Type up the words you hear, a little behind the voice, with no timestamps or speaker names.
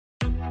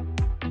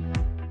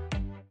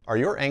Are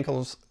your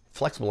ankles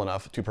flexible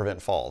enough to prevent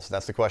falls?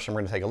 That's the question we're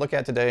going to take a look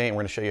at today, and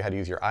we're going to show you how to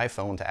use your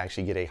iPhone to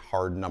actually get a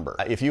hard number.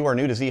 If you are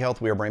new to Z Health,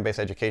 we are a brain-based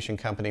education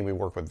company. We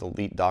work with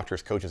elite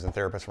doctors, coaches, and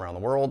therapists around the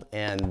world,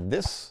 and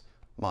this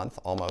month,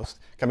 almost,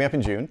 coming up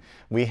in June,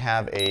 we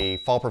have a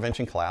fall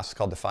prevention class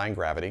called Defying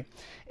Gravity.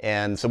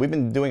 And so we've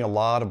been doing a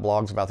lot of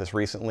blogs about this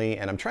recently,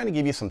 and I'm trying to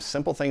give you some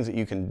simple things that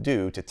you can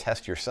do to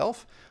test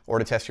yourself or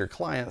to test your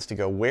clients to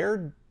go,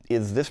 where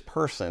is this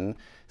person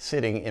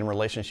sitting in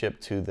relationship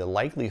to the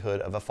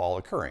likelihood of a fall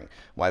occurring?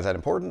 Why is that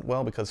important?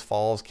 Well, because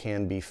falls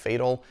can be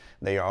fatal.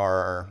 They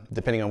are,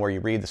 depending on where you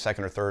read, the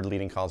second or third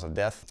leading cause of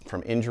death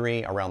from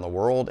injury around the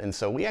world. And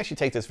so we actually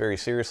take this very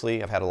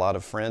seriously. I've had a lot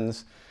of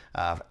friends,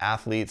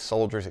 athletes,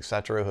 soldiers,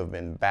 etc., who have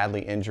been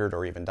badly injured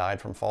or even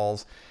died from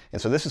falls.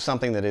 And so this is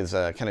something that is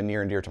kind of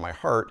near and dear to my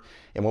heart.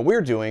 And what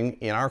we're doing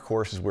in our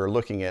course is we're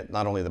looking at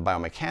not only the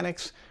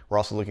biomechanics, we're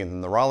also looking at the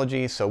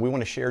neurology. So we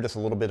want to share just a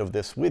little bit of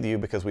this with you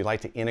because we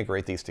like to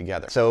integrate these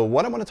together. So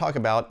what I want to talk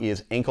about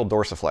is ankle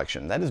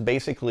dorsiflexion. That is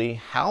basically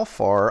how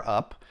far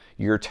up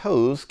your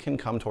toes can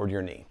come toward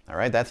your knee. All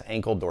right, that's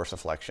ankle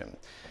dorsiflexion.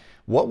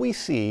 What we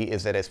see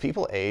is that as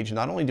people age,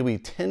 not only do we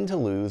tend to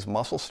lose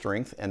muscle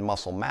strength and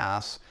muscle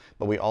mass,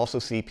 but we also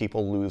see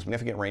people lose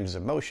significant ranges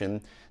of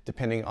motion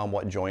depending on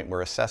what joint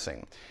we're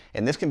assessing.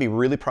 And this can be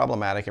really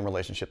problematic in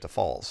relationship to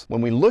falls.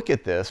 When we look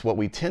at this, what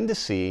we tend to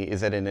see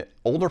is that in an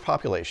older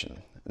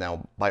population,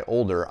 now by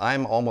older,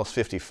 I'm almost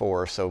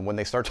 54, so when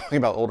they start talking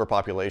about older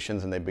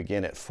populations and they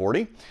begin at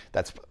 40,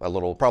 that's a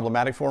little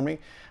problematic for me.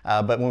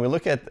 But when we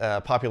look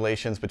at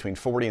populations between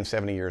 40 and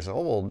 70 years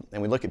old,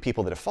 and we look at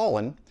people that have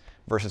fallen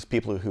versus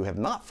people who have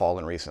not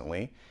fallen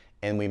recently,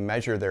 and we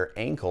measure their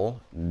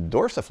ankle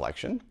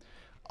dorsiflexion,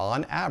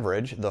 on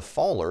average, the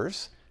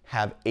fallers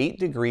have 8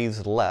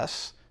 degrees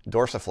less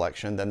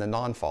dorsiflexion than the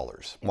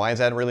non-fallers. Why is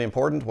that really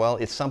important? Well,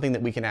 it's something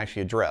that we can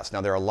actually address.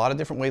 Now, there are a lot of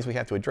different ways we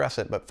have to address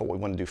it, but what we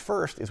want to do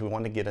first is we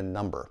want to get a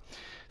number.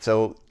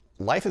 So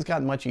life has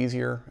gotten much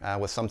easier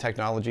with some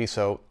technology.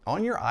 So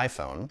on your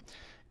iPhone,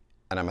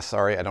 and I'm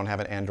sorry, I don't have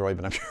an Android,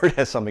 but I'm sure it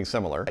has something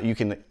similar, you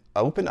can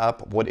open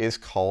up what is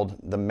called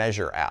the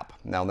Measure app.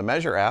 Now, the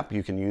Measure app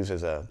you can use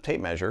as a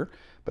tape measure,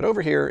 but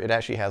over here it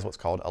actually has what's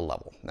called a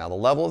level. Now, the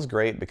level is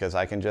great because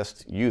I can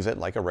just use it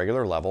like a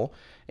regular level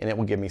and it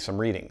will give me some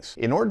readings.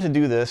 In order to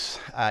do this,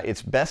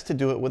 it's best to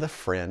do it with a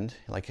friend,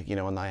 like, you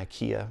know, in the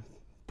IKEA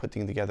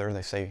putting together,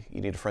 they say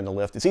you need a friend to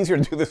lift. It's easier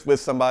to do this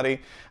with somebody,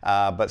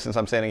 but since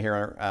I'm standing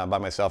here by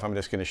myself, I'm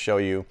just going to show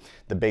you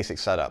the basic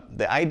setup.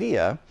 The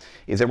idea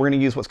is that we're going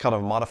to use what's called a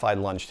modified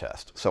lunge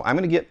test. So I'm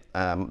going to get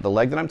the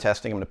leg that I'm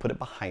testing, I'm going to put it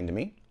behind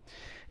me.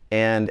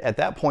 And at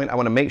that point, I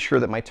want to make sure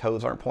that my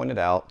toes aren't pointed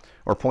out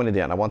or pointed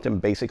in. I want them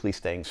basically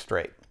staying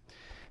straight.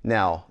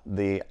 Now,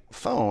 the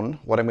phone,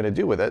 what I'm going to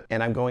do with it,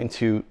 and I'm going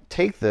to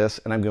take this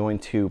and I'm going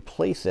to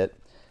place it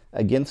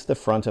against the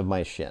front of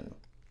my shin.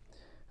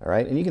 All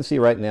right, and you can see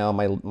right now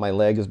my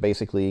leg is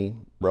basically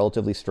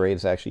relatively straight.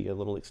 It's actually a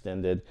little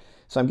extended.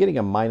 So I'm getting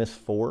a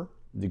 -4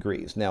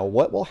 degrees. Now,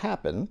 what will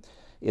happen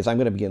is I'm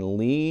going to begin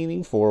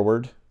leaning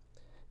forward,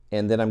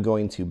 and then I'm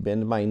going to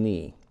bend my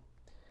knee.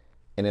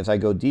 And as I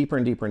go deeper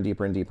and deeper and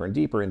deeper and deeper and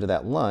deeper into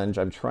that lunge,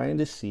 I'm trying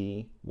to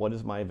see what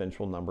is my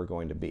eventual number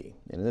going to be.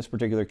 And in this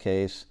particular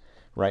case,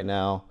 right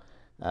now,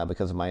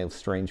 because of my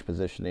strange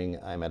positioning,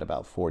 I'm at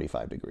about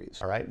 45 degrees.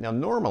 All right, now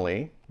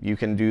normally you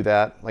can do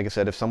that. Like I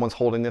said, if someone's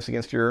holding this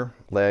against your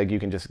leg, you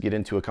can just get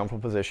into a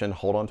comfortable position,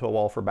 hold onto a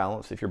wall for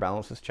balance if your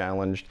balance is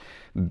challenged,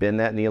 bend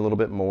that knee a little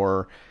bit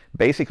more.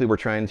 Basically, we're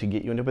trying to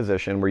get you into a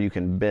position where you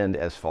can bend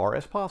as far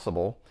as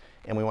possible,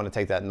 and we want to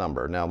take that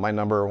number. Now, my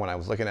number, when I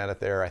was looking at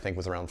it there, I think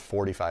was around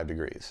 45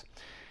 degrees.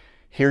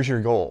 Here's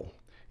your goal.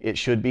 It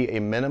should be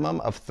a minimum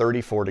of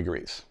 34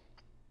 degrees.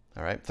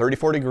 All right,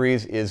 34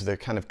 degrees is the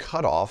kind of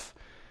cutoff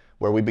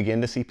where we begin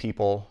to see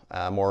people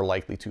more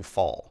likely to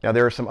fall. Now,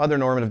 there are some other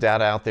normative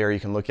data out there. You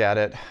can look at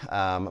it.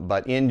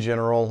 But in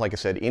general, like I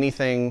said,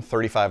 anything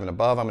 35 and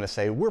above, I'm going to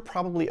say we're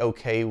probably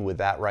okay with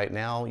that right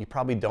now. You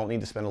probably don't need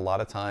to spend a lot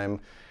of time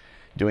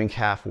doing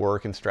calf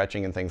work and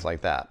stretching and things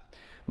like that.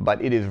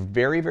 But it is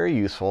very, very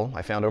useful,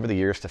 I found over the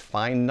years, to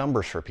find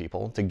numbers for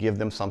people to give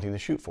them something to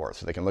shoot for.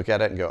 So they can look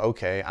at it and go,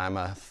 okay, I'm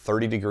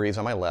 30 degrees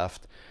on my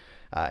left,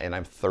 and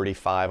I'm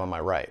 35 on my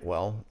right.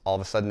 Well, all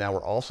of a sudden now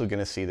we're also going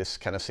to see this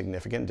kind of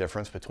significant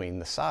difference between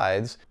the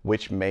sides,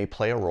 which may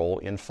play a role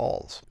in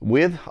falls.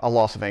 With a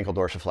loss of ankle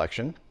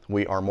dorsiflexion,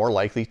 we are more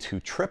likely to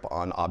trip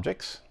on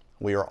objects.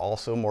 We are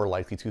also more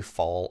likely to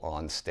fall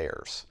on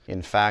stairs.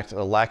 In fact,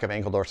 a lack of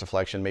ankle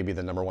dorsiflexion may be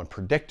the #1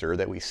 predictor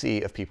that we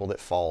see of people that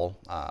fall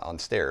on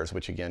stairs,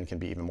 which again can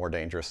be even more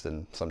dangerous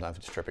than sometimes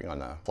just tripping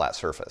on a flat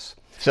surface.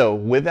 So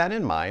with that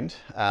in mind,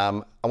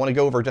 I want to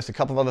go over just a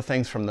couple of other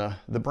things from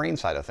the brain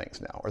side of things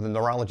now, or the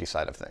neurology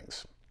side of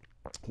things.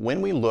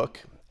 When we look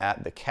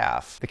at the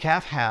calf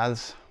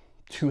has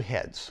 2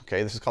 heads,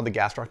 okay? This is called the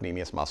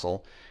gastrocnemius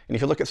muscle. And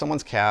if you look at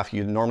someone's calf,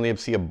 you normally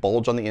see a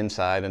bulge on the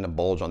inside and a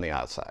bulge on the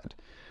outside.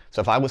 So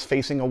if I was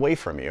facing away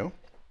from you,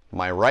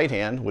 my right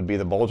hand would be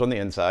the bulge on the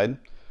inside,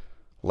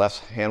 left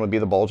hand would be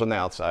the bulge on the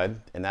outside,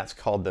 and that's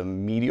called the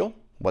medial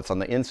what's on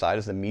the inside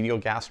is the medial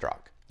gastroc,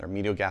 or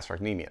medial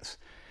gastrocnemius.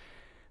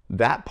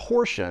 That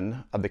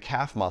portion of the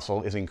calf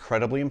muscle is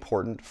incredibly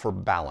important for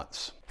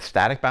balance.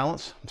 Static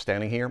balance, I'm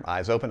standing here,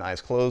 eyes open,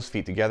 eyes closed,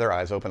 feet together,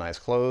 eyes open, eyes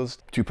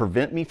closed. To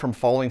prevent me from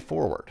falling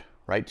forward,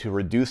 right, to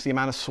reduce the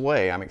amount of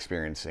sway I'm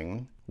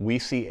experiencing, we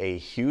see a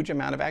huge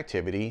amount of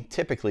activity,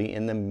 typically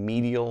in the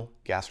medial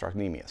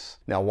gastrocnemius.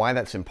 Now, why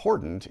that's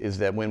important is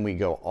that when we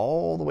go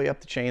all the way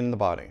up the chain in the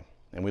body,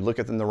 and we look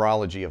at the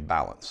neurology of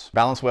balance.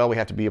 Balance well, we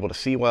have to be able to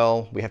see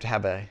well, we have to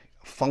have a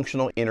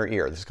functional inner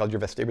ear. This is called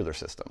your vestibular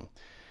system.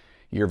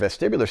 Your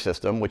vestibular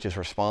system, which is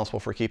responsible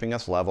for keeping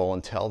us level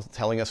and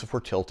telling us if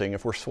we're tilting,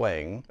 if we're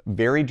swaying,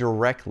 very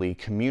directly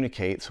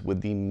communicates with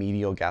the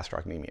medial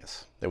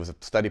gastrocnemius. There was a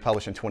study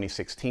published in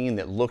 2016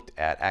 that looked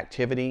at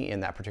activity in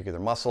that particular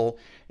muscle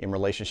in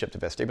relationship to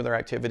vestibular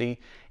activity,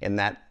 and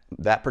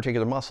that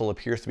particular muscle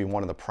appears to be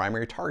one of the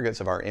primary targets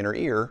of our inner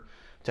ear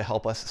to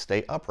help us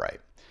stay upright.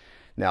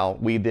 Now,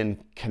 we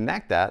then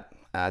connect that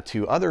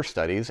to other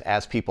studies.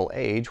 As people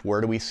age,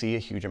 where do we see a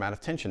huge amount of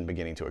tension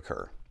beginning to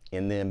occur?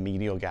 In the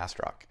medial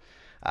gastroc.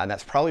 And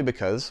that's probably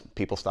because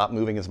people stop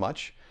moving as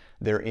much,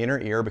 their inner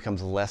ear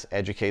becomes less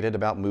educated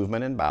about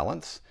movement and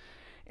balance,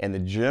 and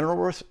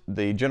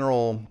the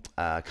general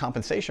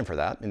compensation for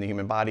that in the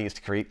human body is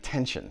to create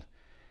tension.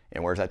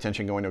 And where's that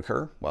tension going to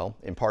occur? Well,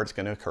 in part it's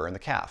going to occur in the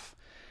calf.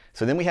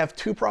 So then we have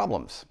two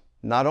problems.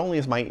 Not only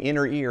is my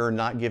inner ear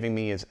not giving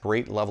me a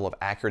great level of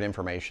accurate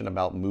information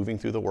about moving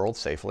through the world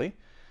safely,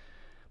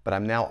 but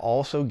I'm now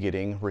also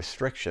getting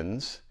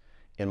restrictions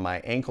in my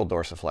ankle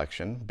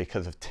dorsiflexion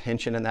because of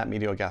tension in that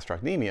medial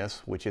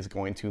gastrocnemius, which is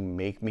going to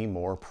make me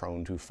more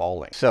prone to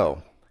falling.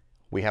 So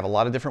we have a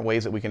lot of different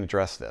ways that we can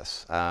address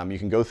this. You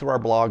can go through our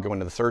blog, go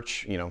into the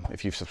search,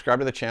 if you've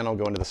subscribed to the channel,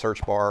 go into the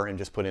search bar and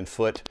just put in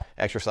foot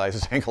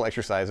exercises, ankle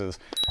exercises.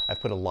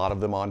 I've put a lot of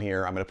them on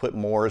here. I'm going to put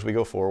more as we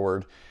go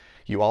forward.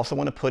 You also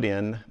want to put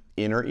in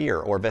inner ear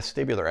or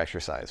vestibular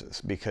exercises,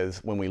 because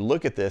when we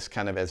look at this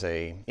kind of as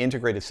an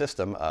integrated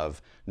system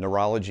of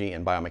neurology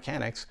and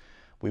biomechanics,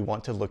 we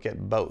want to look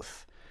at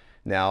both.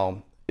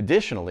 Now,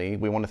 additionally,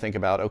 we want to think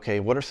about,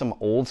 okay, what are some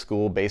old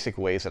school basic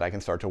ways that I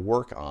can start to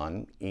work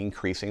on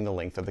increasing the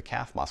length of the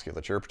calf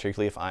musculature,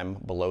 particularly if I'm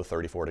below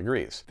 34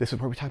 degrees. This is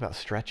where we talk about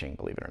stretching,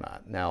 believe it or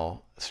not.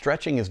 Now,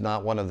 stretching is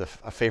not one of the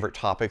favorite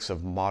topics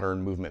of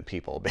modern movement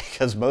people,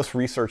 because most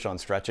research on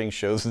stretching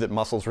shows that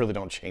muscles really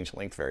don't change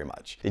length very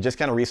much. It just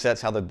kind of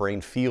resets how the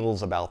brain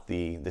feels about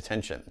the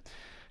tension.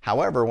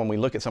 However, when we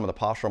look at some of the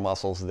postural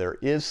muscles, there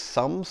is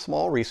some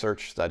small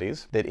research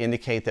studies that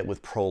indicate that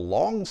with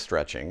prolonged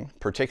stretching,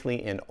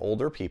 particularly in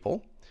older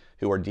people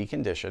who are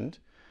deconditioned,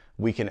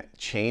 we can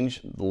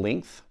change the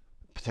length,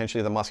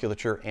 potentially the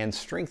musculature, and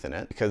strengthen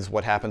it. Because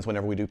what happens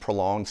whenever we do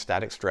prolonged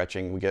static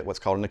stretching, we get what's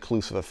called an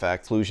occlusive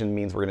effect. Occlusion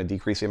means we're going to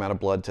decrease the amount of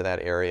blood to that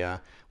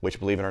area, which,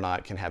 believe it or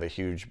not, can have a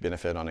huge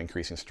benefit on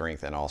increasing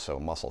strength and also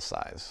muscle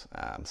size.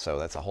 So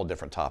that's a whole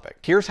different topic.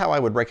 Here's how I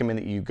would recommend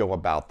that you go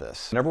about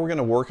this. Whenever we're going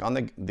to work on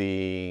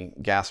the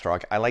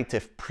gastroc, I like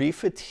to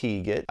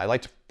pre-fatigue it. I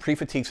like to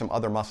pre-fatigue some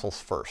other muscles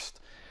first.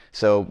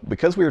 So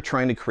because we are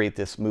trying to create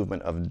this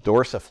movement of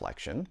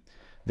dorsiflexion,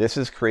 this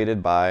is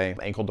created by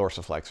ankle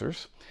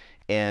dorsiflexors.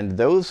 And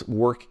those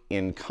work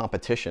in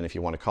competition, if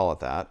you want to call it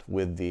that,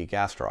 with the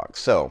gastroc.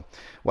 So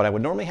what I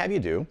would normally have you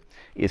do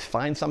is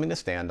find something to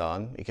stand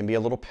on. It can be a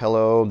little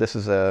pillow. This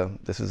is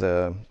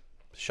a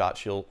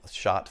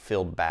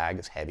shot-filled bag.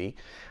 It's heavy,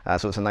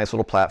 so it's a nice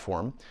little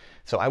platform.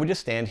 So I would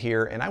just stand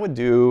here and I would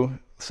do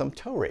some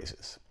toe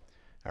raises.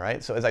 All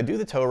right, so as I do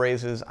the toe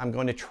raises, I'm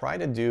going to try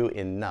to do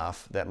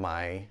enough that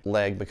my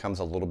leg becomes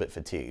a little bit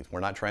fatigued. We're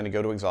not trying to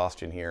go to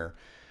exhaustion here.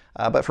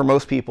 But for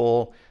most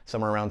people,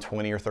 somewhere around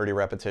 20 or 30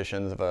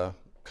 repetitions of a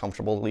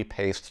comfortably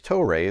paced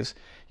toe raise,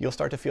 you'll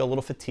start to feel a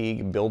little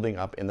fatigue building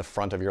up in the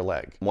front of your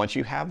leg. Once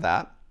you have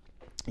that,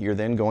 you're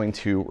then going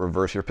to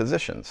reverse your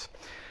positions.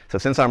 So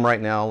since I'm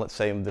right now, let's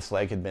say this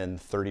leg had been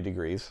 30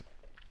 degrees,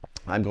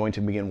 I'm going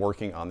to begin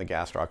working on the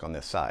gastroc on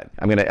this side.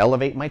 I'm going to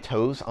elevate my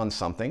toes on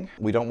something.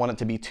 We don't want it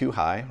to be too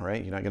high,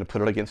 right? You're not going to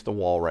put it against a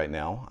wall right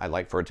now. I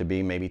like for it to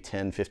be maybe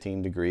 10,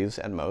 15 degrees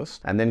at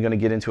most. I'm then going to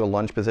get into a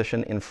lunge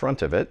position in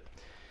front of it.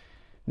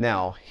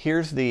 Now,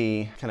 here's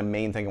the kind of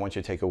main thing I want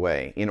you to take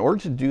away. In order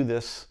to do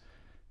this,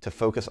 to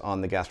focus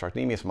on the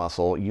gastrocnemius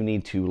muscle, you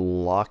need to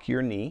lock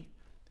your knee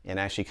and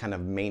actually kind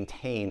of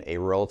maintain a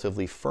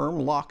relatively firm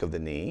lock of the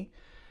knee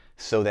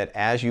so that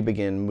as you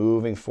begin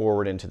moving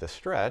forward into the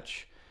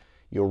stretch,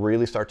 you'll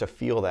really start to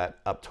feel that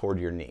up toward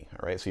your knee,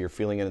 all right? So you're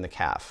feeling it in the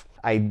calf.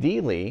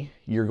 Ideally,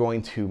 you're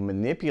going to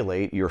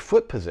manipulate your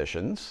foot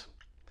positions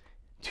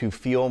to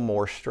feel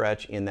more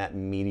stretch in that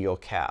medial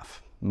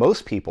calf.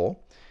 Most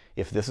people,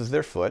 if this is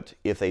their foot,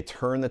 if they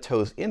turn the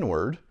toes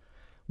inward,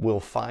 will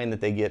find that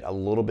they get a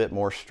little bit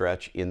more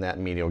stretch in that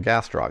medial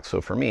gastroc.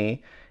 So for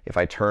me, if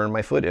I turn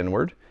my foot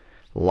inward,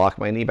 lock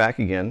my knee back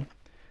again,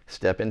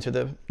 step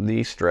into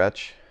the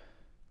stretch,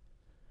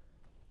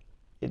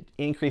 it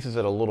increases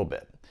it a little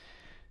bit.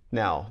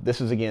 Now,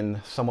 this is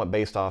again somewhat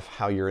based off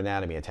how your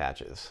anatomy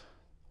attaches.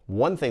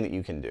 One thing that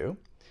you can do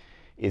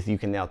is you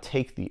can now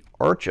take the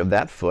arch of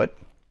that foot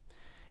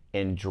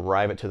and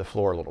drive it to the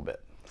floor a little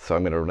bit. So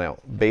I'm going to now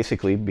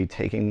basically be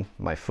taking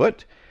my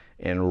foot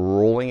and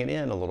rolling it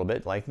in a little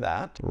bit like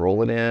that.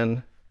 Roll it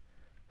in,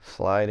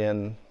 slide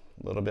in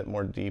a little bit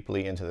more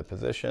deeply into the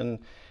position.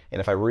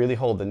 And if I really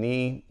hold the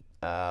knee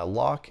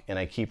lock and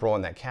I keep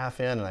rolling that calf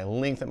in and I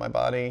lengthen my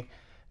body,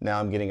 now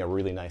I'm getting a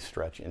really nice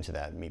stretch into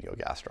that medial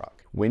gastroc.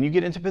 When you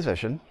get into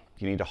position,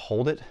 you need to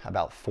hold it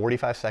about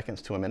 45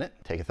 seconds to a minute,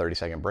 take a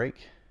 30-second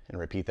break, and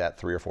repeat that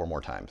 3 or 4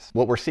 more times.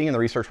 What we're seeing in the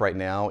research right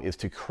now is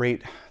to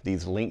create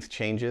these length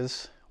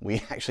changes,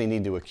 we actually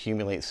need to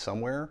accumulate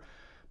somewhere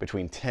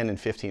between 10 and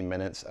 15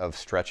 minutes of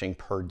stretching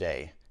per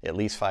day, at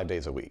least 5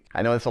 days a week.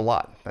 I know that's a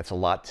lot. That's a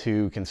lot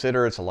to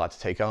consider. It's a lot to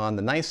take on.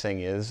 The nice thing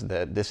is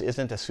that this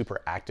isn't a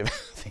super active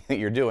thing that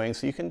you're doing,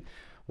 so you can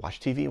watch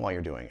TV while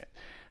you're doing it.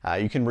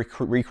 You can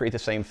recreate the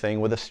same thing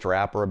with a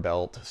strap or a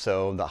belt.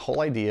 So the whole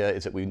idea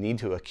is that we need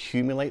to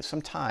accumulate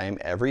some time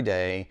every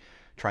day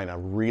trying to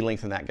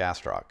re-lengthen that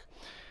gastroc.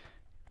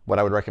 What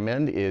I would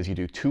recommend is you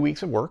do 2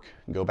 weeks of work,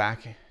 go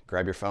back,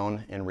 grab your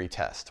phone and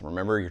retest.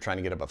 Remember, you're trying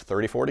to get above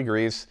 34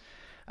 degrees.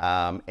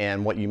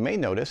 And what you may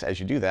notice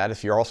as you do that,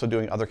 if you're also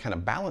doing other kind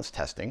of balance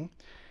testing,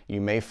 you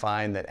may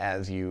find that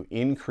as you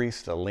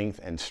increase the length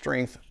and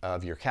strength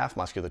of your calf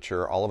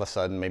musculature, all of a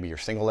sudden maybe your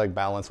single leg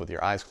balance with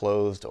your eyes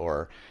closed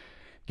or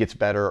gets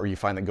better, or you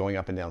find that going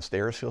up and down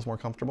stairs feels more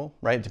comfortable,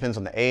 right? It depends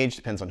on the age,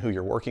 depends on who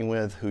you're working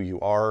with, who you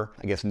are.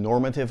 I guess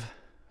normative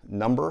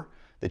number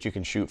that you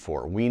can shoot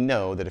for. We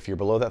know that if you're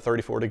below that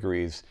 34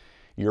 degrees,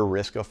 your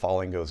risk of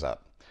falling goes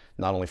up.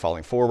 Not only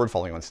falling forward,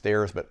 falling on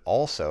stairs, but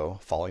also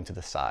falling to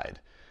the side,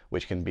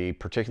 which can be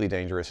particularly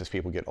dangerous as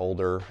people get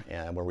older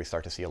and where we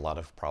start to see a lot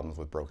of problems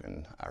with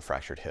broken or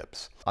fractured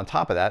hips. On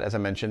top of that, as I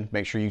mentioned,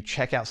 make sure you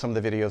check out some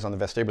of the videos on the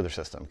vestibular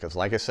system, because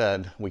like I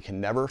said, we can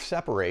never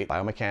separate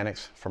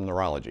biomechanics from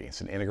neurology.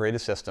 It's an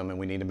integrated system and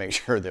we need to make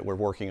sure that we're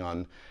working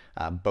on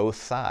both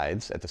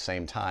sides at the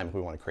same time if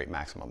we want to create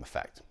maximum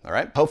effect. All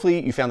right,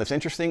 hopefully you found this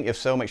interesting. If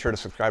so, make sure to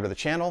subscribe to the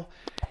channel.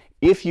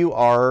 If you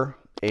are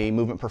a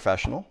movement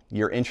professional,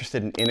 you're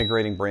interested in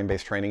integrating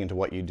brain-based training into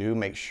what you do,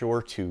 make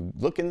sure to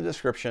look in the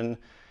description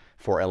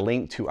for a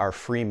link to our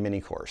free mini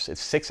course.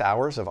 It's 6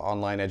 hours of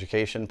online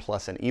education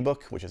plus an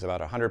ebook, which is about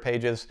 100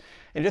 pages,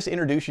 and just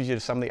introduces you to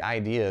some of the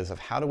ideas of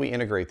how do we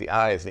integrate the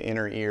eyes, the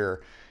inner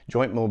ear,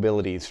 joint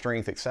mobility,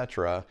 strength,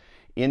 etc.,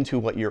 into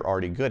what you're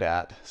already good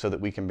at so that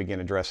we can begin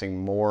addressing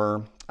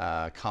more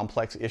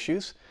complex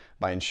issues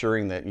by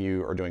ensuring that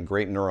you are doing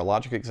great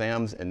neurologic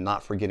exams and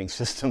not forgetting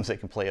systems that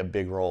can play a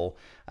big role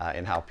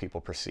in how people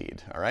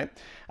proceed. All right.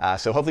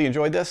 So hopefully you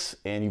enjoyed this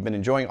and you've been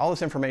enjoying all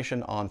this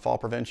information on fall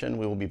prevention.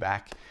 We will be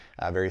back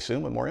very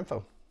soon with more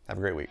info. Have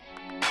a great week.